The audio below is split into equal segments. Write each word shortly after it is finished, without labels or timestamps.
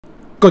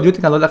กลยุท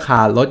ธ์การลดราคา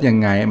ลดยัง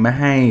ไงไม่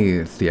ให้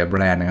เสียแบ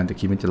รนด์นะครับจะ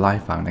คิดมันจะเล่าใ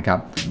ห้ฟังนะครับ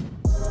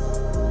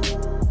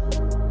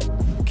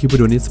คลิปวิ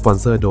ดีโอนี้สปอน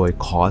เซอร์โดย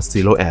Cost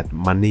Zero Ad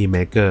Money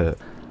Maker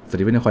สวัส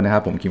ดีทุกคนนะครั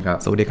บผมคิมครับ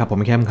สวัสดีครับผ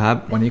มแคมครับ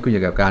วันนี้คุณอ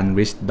ยู่กับการ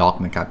Rich Dog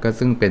นะครับก็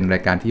ซึ่งเป็นรา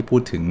ยการที่พู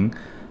ดถึง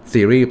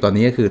ซีรีส์ตอน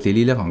นี้ก็คือซี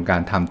รีส์เรื่องของกา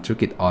รทำธุร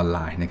กิจออนไล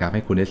น์นะครับใ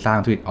ห้คุณได้สร้าง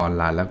ธุรกิจออนไ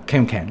ลน์แล้วเข้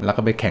มแข็งแล้ว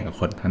ก็ไปแข่งกับ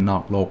คนทั้งนอ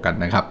กโลกกัน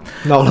นะครับ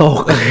นอกโลก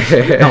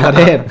นอกประ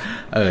เทศ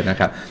นะ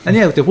ครับอัน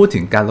นี้จะพูดถึ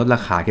งการลดรา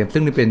คาซึ่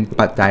งนี่เป็น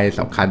ปัจจัย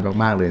สำคัญ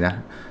มากๆเลยนะ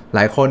หล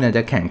ายคนเนี่ยจ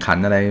ะแข่งขัน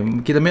อะไร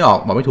คิดไม่ออก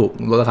บอกไม่ถูก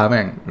ลดราคาแ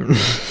ม่ง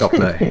จบ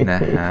เลยนะ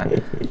ฮะ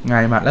ง่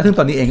ายมากแล้วซึ่งต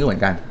อนนี้เองก็เหมือ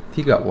นกัน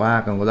ที่แบบว่า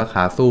การลดราค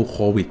าสู้โค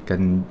วิดกัน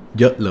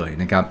เยอะเลย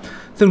นะครับ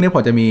ซึ่งนี้ผ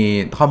มจะมี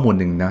ข้อมูล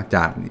หนึ่งนะจ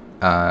าก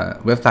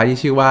เว็บไซต์ที่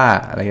ชื่อว่า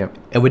อะไรครับ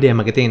Everyday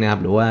Marketing นะครับ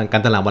หรือว่ากา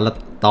รตลาดวันละ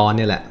ตอน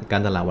นี่แหละกา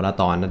รตลาดวันละ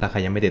ตอนถ้าใคร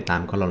ยังไม่ติดตา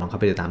มก็ลองเข้า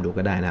ไปติดตามดู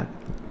ก็ได้นะครับ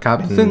ครับ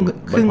ซึ่ง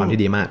บทความ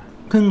ที่ดีมาก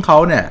ซึ่งเขา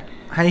เนี่ย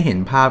ให้เห็น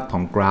ภาพขอ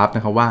งกราฟน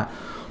ะครับว่า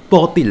ป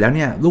กติแล้วเ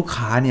นี่ยลูก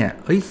ค้าเนี่ย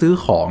ซื้อ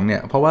ของเนี่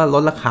ยเพราะว่าล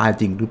ดราคา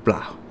จริงหรือเปล่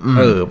า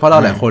เพราะเรา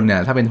หลายคนเนี่ย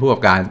ถ้าเป็นผู้ประกอ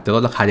บการจะล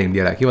ดราคาอย่างเดี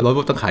ยวแหละคิดว่าลด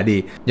ต้องขายดี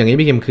อย่างนี้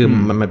พี่คิมคือ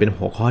มันเป็น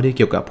หัวข้อที่เ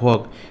กี่ยวกับพวก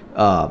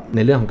ใน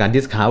เรื่องของการดิ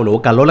สคาวหรือว่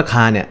าการลดราค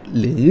าเนี่ย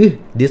หรือ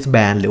ดิสแบ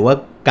นหรือว่า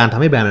การท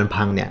ำให้แบรนด์มัน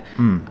พังเนี่ย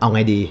เอาไ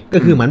งดีก็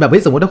คือเหมือนแบบ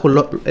สมมติถ้าคุณ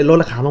ลด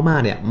ราคามา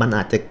กๆเนี่ยมันอ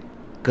าจจะ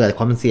เกิดค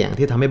วามเสี่ยง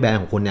ที่ทำให้แบรนด์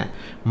ของคุณเนี่ย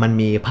มัน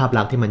มีภาพ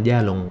ลักษณ์ที่มันแย่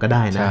ลงก็ไ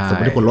ด้นะสมม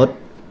ติถ้าคุณลด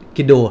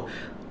คิดดู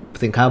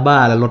สินค้าบ้า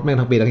แล้วลดแม่ง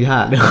ทั้งปีทั้งชา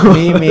ติ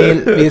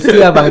มีเ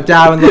สื้อบางเจ้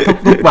ามันลด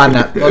ทุกวัน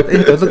อ่ะล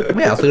ดไ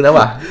ม่อยากซื้อแล้ว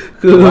ว่ะ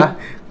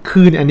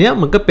คืออันเนี้ย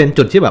มันก็เป็น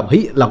จุดที่แบบเฮ้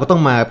ยเราก็ต้อ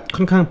งมา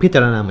ค่อนข้างพิจ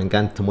ารณาเหมือนกั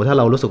นสมมติถ้าเ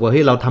รารู้สึกว่าเ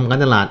ฮ้ยเราทำการ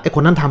ตลาดค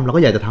นนั้นทำเรา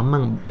ก็อยากจะทำ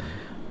มั่ง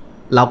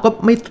เราก็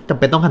ไม่จำ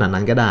เป็นต้องขนาด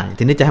นั้นก็ได้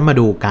ทีนี้จะให้มา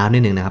ดูกราฟนิ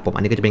ดนึงนะครับผมอั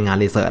นนี้ก็จะเป็นงาน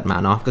รีเสิร์ชมา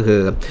เนาะก็คือ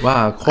ว่า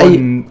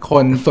ค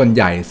นส่วนใ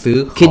หญ่ซื้อ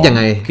คิดยังไ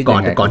ง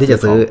ก่อนที่จะ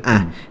ซื้อ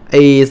ไ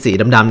อ้สี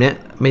ดำๆเนี้ย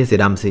ไม่สี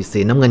ดำสี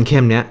น้ำเงินเข้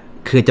มเนี้ย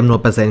คือจำนวน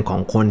เปอร์เซ็นต์ของ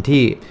คน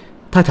ที่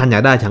ถ้าฉันอยา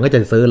กได้ฉันก็จะ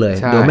ซื้อเลย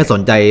โดยไม่ส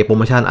นใจโปรโ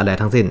มชั่นอะไร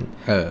ทั้งสิ้น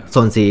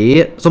ส่วนสี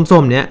ส้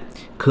มๆเนี้ย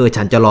คือ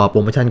ฉันจะรอโปร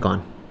โมชั่นก่อน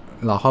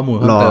รอข้อมูล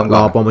ร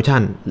อโปรโมชั่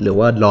นหรือ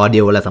ว่ารอ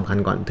ดีลอะไรสำคัญ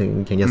ก่อน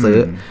ถึงจะซื้อ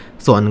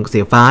ส่วนสี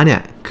ฟ้าเนี่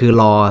ยคือ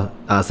รอ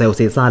เซลล์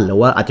ซีซั่นหรือ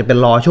ว่าอาจจะเป็น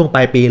รอช่วงปล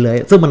ายปีเลย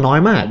ซึ่งมันน้อย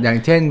มากอย่าง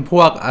เช่นพ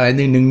วกอะไร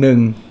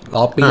111ร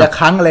อปีละ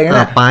ครั้งอะไรเงี้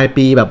ยปลาย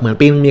ปีแบบเหมือน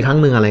ปีมีครั้ง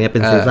หนึ่งอะไรเงี้ยเ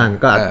ป็นซีซั่น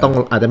ก็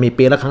อาจจะมี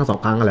ปีละครั้ง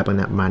2ครั้งอะไรประ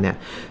มาณเนี้ย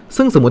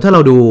ซึ่งสมมุติถ้าเร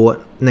าดู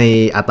ใน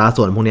อัตรา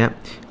ส่วนพวกนี้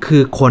คื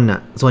อคนอ่ะ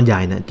ส่วนใหญ่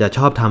เนี่ยจะช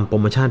อบทำโปร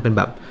โมชั่นเป็นแ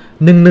บบ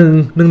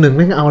11ไ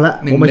ม่เอาละ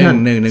โปรโมชั่น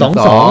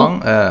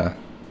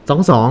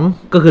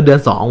22ก็คือเดือน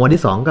2วัน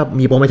ที่2ก็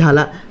มีโปรโมชั่น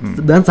ละ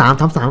เดือน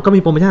3ก็มี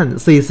โปรโมชั่น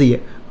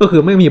44ก็คื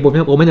อไม่มีโปรโม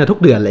ชั่นทุก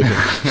เดือนอะไรอย่างเงี้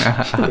ย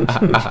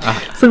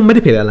ซึ่งไม่ไ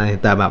ด้ผิดอะไร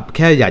แต่แบบแ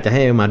ค่อยากจะใ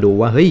ห้มาดู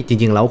ว่าเฮ้ยจ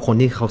ริงๆแล้วคน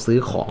ที่เขาซื้อ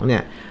ของเนี่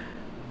ย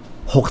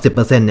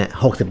60%เนี่ย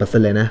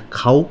60%เลยนะ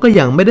เขาก็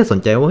ยังไม่ได้สน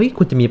ใจว่าเฮ้ย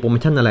คุณจะมีโปรโม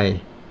ชั่นอะไร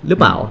หรือ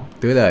เปล่า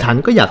ฉัน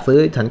ก็อยากซื้อ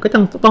ฉันก็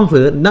ต้อง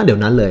ซื้อณเดี๋ยว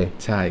นั้นเลย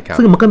ใช่ครับ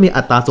ซึ่งมันก็มี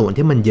อัตราส่วน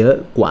ที่มันเยอะ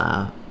กว่า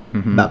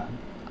แบบ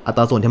อัต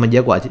ราส่วนที่มันเยอ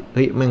ะกว่าเ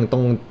ฮ้ยมันต้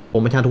องโปร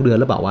โมชั่นทุกเดือน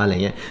หรือเปล่าว่าอะไร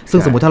เงี้ยซึ่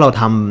งสมมุติถ้าเรา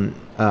ท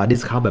ำดิ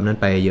สคาวน์แบบนั้น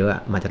ไปเยอะ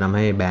มันจะทำใ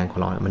ห้แบรนด์ของ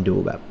เรามันดู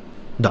แบบ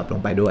ดรอปล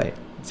งไปด้วย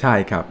ใช่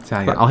ครับใช่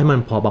ครับเอาให้มัน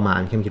พอประมาณ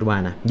เข้มคิดว่า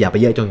นะอย่าไป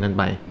เยอะจนกัน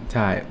ไปใ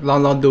ช่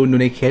ลองดู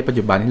ในเคสปัจ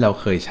จุบันที่เรา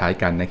เคยใช้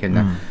กันนะแค่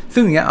นั้นซึ่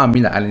งอย่างเงี้ยมี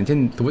หลายอันเช่น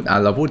สมมติ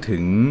เราพูดถึ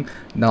ง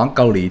น้องเ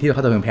กาหลีที่เข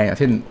าตัวแพงๆอย่าง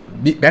เช่น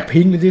แบ็ค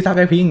พิงค์หรือลิซ่าแ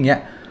บ็คพิงค์อย่างเงี้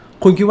ย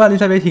คุณคิดว่าลิ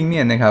ซ่าแบ็คพิงค์เนี่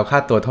ยนะครับค่า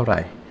ตัวเท่าไหร่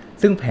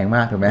ซึ่งแพงม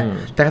ากถูกไหม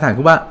แต่คำถาม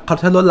คือว่าเขา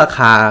จะลดราค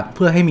าเ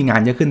พื่อให้มีงา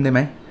นเยอะขึ้นได้ไห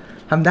ม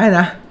ทำได้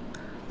นะ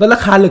ลดร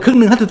าคาเหลือครึ่ง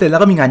นึง50%แล้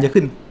วก็มีงานเยอะ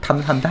ขึ้น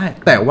ทำได้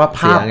แต่ว่าภ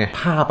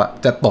าพ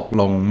จะตก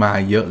ลงมา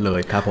เยอะเลย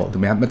ถูก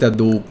ไหมครับมันจะ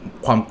ดู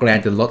ความแกรน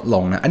จะลดล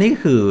งนะอันนี้ก็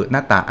คือหน้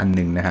าตาอันห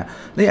นึ่งนะฮะ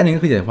และอันนี้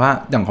ก็คืออย่างว่า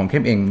อย่างของเข้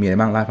มเองมีอะไร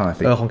บ้างเล่าให้ฟังหน่อย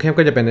สิของเข้ม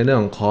ก็จะเป็นในเรื่อง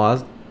ของคอร์ส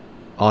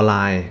ออนไล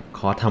น์ค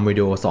อร์สทำวิ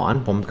ดีโอสอน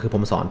ผ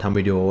มสอนทำ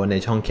วิดีโอใน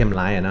ช่องเข้มไ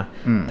ลฟ์นะ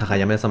ถ้าใคร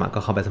ยังไม่สมัครก็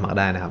เข้าไปสมัคร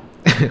ได้นะครับ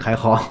ขาย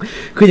ของ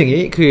คืออย่าง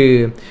นี้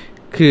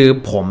คือ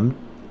ผม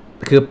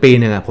คือปี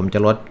นึงผมจะ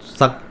ลด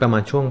สักประมา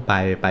ณช่วงป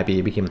ลายปี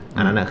พี่คิม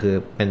อันนั้นคือ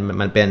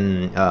มันเป็น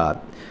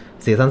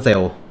ซีซั่นเซ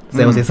ล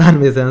ซีซั่นไ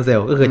ม่ใช่ซีซั่นเซ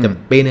ลก็คือจะ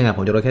ปีนึงผ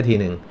มจะลดแค่ที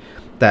นึง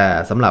แต่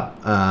สำหรับ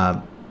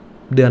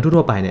เดือน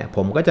ทั่วไปเนี่ยผ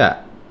มก็จะ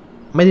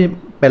ไม่ได้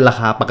เป็นรา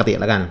คาปกติ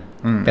แล้วกัน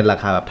เป็นรา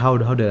คาแบบเท่า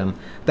เดิม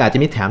แต่อาจจะ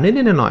มีแถม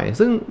นิดๆหน่อยๆ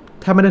ซึ่ง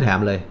ถ้าไม่ได้แถม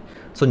เลย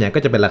ส่วนใหญ่ก็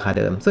จะเป็นราคา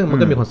เดิมซึ่งมัน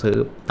ก็มีคนซื้อ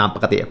ตามป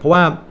กติเพราะว่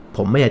าผ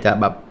มไม่อยากจะ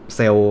แบบเ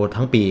ซล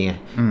ทั้งปีไง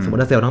สมมติ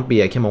ถ้าเซลทั้งปี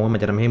แค่มองว่ามัน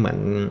จะทำให้เหมือน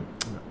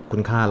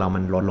คุณค่าเรามั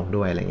นลดลง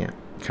ด้วยอะไรเงี้ย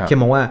แค่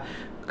มองว่า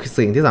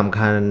สิ่งที่สำ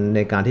คัญใน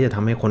การที่จะท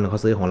ำให้คนเขา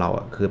ซื้อของเรา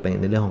คือเป็น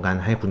ในเรื่องของการ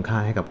ให้คุณค่า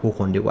ให้กับผู้ค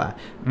นดีกว่า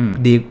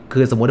ดีคื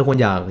อสมมติถ้าคน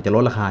อยากจะล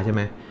ดราคาใช่ไห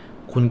ม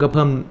คุณก็เ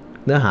พิ่ม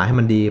เนื้อหาให้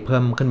มันดีเพิ่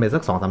มขึ้นไปสั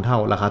ก 2-3 เท่า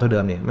ราคาเท่าเดิ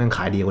มเนี่ยมันข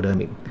ายดีกว่าเดิม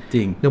อีกจ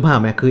ริงนึกภาพ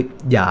ไหมคือ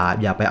อ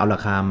ย่าไปเอารา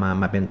คา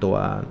มาเป็นตั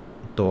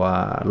ว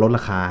ลดร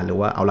าคาหรือ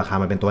ว่าเอาราคา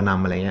มาเป็นตัวน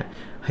ำอะไรเงี้ย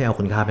ให้เอา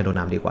คุณค่าเป็นตัว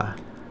นำดีกว่า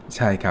ใ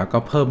ช่ครับก็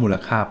เพิ่มมูล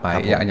ค่าไป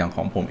อย่างข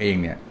องผมเอง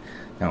เนี่ย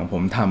อย่างผ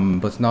มท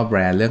ำ personal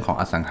brand เรื่องของ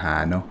อสังหา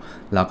เนาะ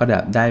เราก็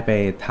ได้ไป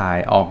ถ่าย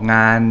ออกง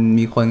าน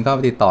มีคนก็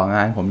ติดต่อง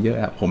านผมเยอะ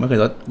ผมไม่เคย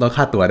ลด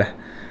ค่าตัวนะ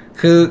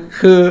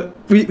คือ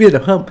วิธีจ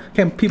ะเพิ่มแ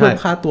ค่พี่เพิ่ม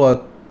ค่าตัว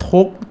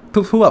ทุก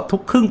แบบทุ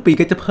กครึ่งปี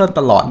ก็จะเพิ่ม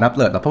ตลอดนับ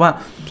เลยเพราะว่า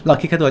เรา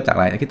คิดแค่ตัวจากอ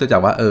ะไรคิดตัวจา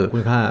กว่าคุ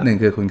ณค่าหนึ่ง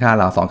คือคุณค่า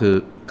เราสองคือ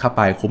ค่าไ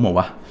ปคุ้มหรอ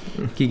วะ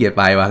ขี้เกียจไ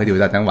ปวะอยู่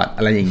ต่างจังหวัดอ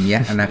ะไรอย่างเงี้ย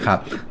นะครับ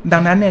ดั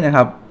งนั้นเนี่ยนะค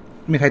รับ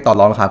มีใครต่อ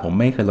รองราคาผม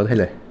ไม่เคยลดให้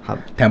เลย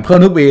แถมเพิ่ม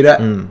ทุกปีด้วย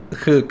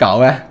คือเก่า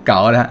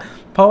นะฮะ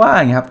เพราะว่า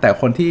อย่างเงี้ยครับแต่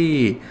คน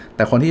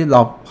ที่เร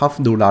าเขา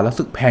ดูเราแล้วรู้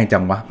สึกแพงจั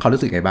งวะเขา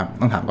รู้สึกไงบ้าง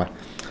ต้องถามก่อน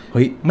เ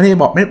ฮ้ยไม่ไ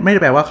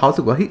ด้แปลว่าเขา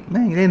สึกว่าเฮ้ยแ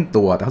ม่งเล่น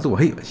ตัวแต่เขาสึกว่า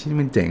เฮ้ยชิ้น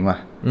มันเจ๋งว่ะ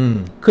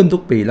ขึ้นทุ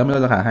กปีแล้วไม่ล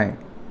ดราคาให้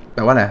แป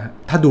ลว่าอะไร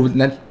ถ้าดู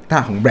นั้นถ้า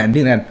ของแบรนด์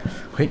ที่นั่น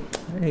เฮ้ย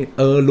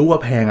รู้ว่า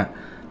แพงอ่ะ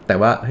แต่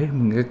ว่าเฮ้ย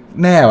มึง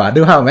แน่ว่ะดู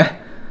ภาพไหม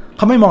เ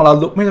ขาไม่มองเรา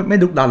ไม่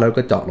ดุเรา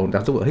ก็เจาะลงแต่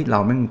สึกว่าเฮ้ยเรา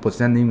แม่งโพสิ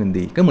ชันนี่มัน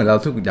ดีก็เหมือนเรา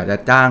สึกอยากจะ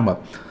จ้างแบบ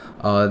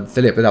เซ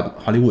เลบระดับ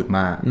ฮอลลีวูดม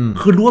า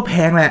คือรู้ว่าแพ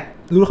งแหละ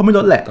รู้เขาไม่ล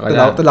ดแหละ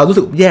แต่เรารู้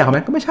สึกแย่เขาไหม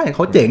ก็ไม่ใช่เข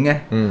าเจ๋งไง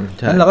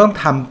งั้นเราก็ต้อง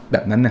ทำแบ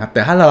บนั้นนะครับแ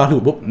ต่ถ้าเราถู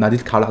กปุ๊บนาดิ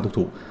สเขาเรา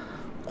ถูก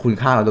คุณ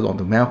ค่าเราจะลดลง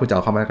ถึงแม้ว่าคุณจะเอ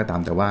าเข้ามาได้ก็ตา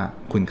มแต่ว่า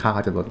คุณค่าเข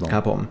าจะลดลงค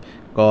รับผม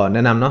ก็แน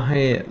ะนำเนาะให้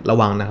ระ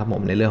วังนะครับผ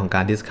มในเรื่องของก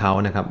าร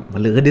discount นะครับ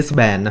หรือ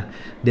disband นะ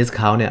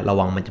discount เนี่ยระ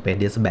วังมันจะเป็น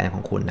disband ข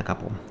องคุณนะครับ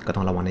ผมก็ต้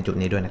องระวังในจุด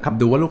นี้ด้วยนะครับ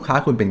ดูว่าลูกค้า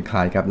คุณเป็นใคร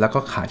ครับแล้วก็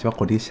ขายเฉพาะ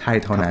คนที่ใช่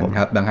เท่านั้นค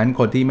รับดังนั้น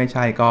คนที่ไม่ใ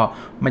ช่ก็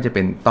ไม่จะเ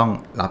ป็นต้อง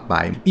รับไป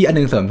อีกอัน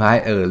นึงเสริมท้าย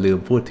ลืม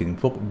พูดถึง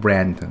พวกแบร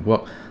นด์ถึงพวก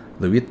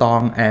หรือวิตอ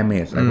งแอร์เม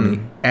สอะไรพวกนี้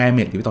แอร์เม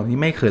สหรือวิตองที่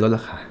ไม่เคยลดร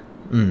าคา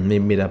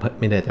มี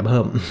แต่จะเ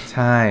พิ่มใ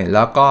ช่แ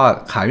ล้วก็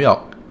ขายไม่ออ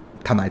ก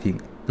ทำลายทิ้ง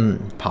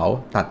เผา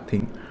ตัดทิ้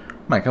ง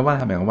หมายความ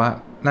ว่า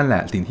นั่นแหล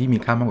ะสิ่งที่มี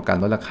ค่ามากกว่าการ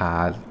ลดราคา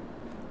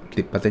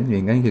 10% เอ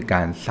งนั่นคือก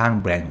ารสร้าง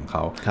แบรนด์ของเข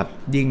า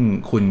ยิ่ง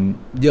คุณ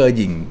เย่อห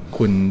ยิ่ง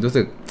คุณรู้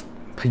สึก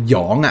พย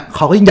องอ่ะเข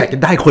าก็ยิ่งอยากจะ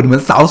ได้คนเหมือ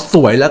นสาวส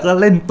วยแล้วก็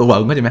เล่นตัว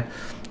คุณเข้าใจไหม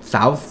ส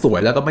าวสวย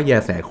แล้วก็ไม่แย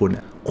แสคุณ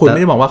คุณไม่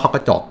ได้มองว่าเขากร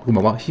ะจอกคุณม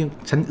องว่า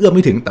ฉันเอื้อมไ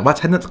ม่ถึงแต่ว่า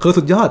ฉันคือ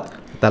สุดยอด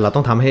แต่เราต้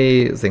องทำให้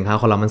สินค้า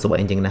ของเรามันสวย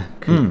จริงๆนะ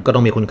ก็ต้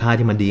องมีคุณค่า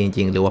ที่มันดีจ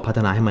ริงๆหรือว่าพัฒ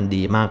นาให้มัน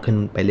ดีมากขึ้น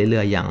ไปเรื่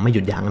อยๆอย่างไม่ห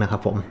ยุดยั้งนะครั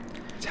บผม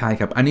ใช่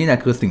ครับอันนี้นะ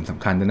คือสิ่งส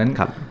ำคัญดังนั้น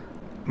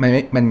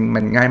มั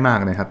นง่ายมาก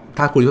นะครับ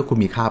ถ้าคุณคิดว่าคุณ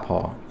มีค่าพอ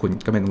คุณ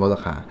ก็ไม่ต้องลดร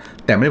าคา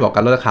แต่ไม่ได้บอกก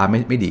ารลดราคา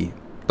ไม่ดี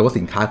แต่ว่า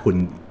สินค้าคุณ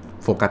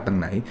โฟกัสตรง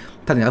ไหน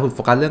ถ้าสินค้าคุณโฟ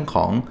กัสเรื่องข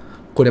อง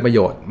คุณประโย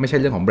ชน์ไม่ใช่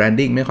เรื่องของแบรน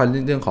ดิ้งไม่ใช่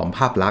เรื่องของภ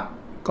าพลักษณ์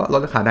ก็ล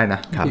ดราคาได้นะ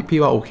พี่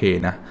ว่าโอเค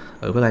นะ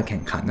เพื่อการแข่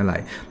งขันอะไร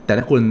แต่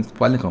ถ้าคุณโฟ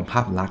กัสเรื่องของภ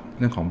าพลักษณ์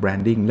เรื่องของแบร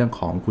นดิ้งเรื่อง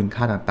ของคุณ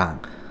ค่าต่าง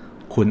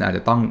ๆคุณอาจจ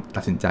ะต้อง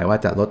ตัดสินใจว่า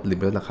จะลดหรือไ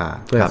ม่ลดราคา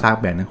เพื่อสร้าง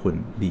แบรนด์ให้คุณ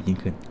ดียิ่ง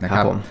ขึ้นนะค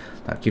รับ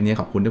คลิปนี้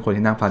ขอบคุณทุกคน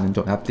ที่นั่งฟังจนจ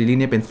บครับซีรีส์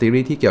นี้เป็นซีรี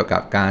ส์ที่เกี่ยวกั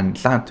บการ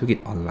สร้างธุรกิจ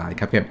ออนไลน์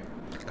ครับ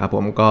ครับผ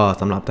มก็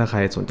สำหรับถ้าใคร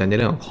สนใจในเ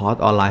รื่องของคอร์ส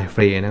ออนไลน์ฟ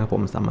รีนะครับผ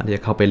มสามารถที่จ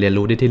ะเข้าไปเรียน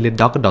รู้ได้ที่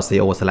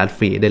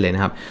litdoc.co/free ได้เลยน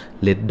ะครับ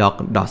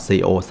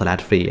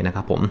litdoc.co/free นะค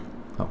รับผม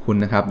ขอบคุณ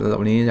นะครับแล้ว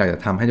วันนี้อยากจะ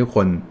ทำให้ทุกค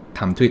น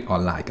ทำธุรกิจออ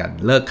นไลน์กัน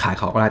เลิกขาย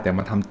ของออนไลน์แต่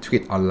มาทำธุรกิ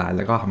จออนไลน์แ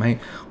ล้วก็ทำให้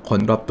คน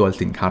รอบตัว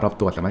สินค้ารอบ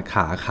ตัวสามารถ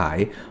ขาย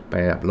ไป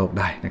แบบโลก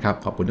ได้นะครับ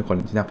ขอบคุณทุกคน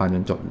ที่นั่งฟังจ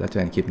นจบแล้วเจ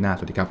อกันคลิปหน้า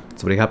สวัสดีครับ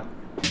สวัสดีครับ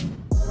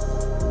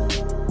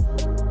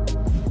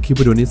คลิป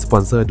วิดีโอนี้สปอ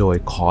นเซอร์โดย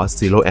คอร์ส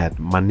Zero Ad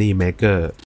Money Maker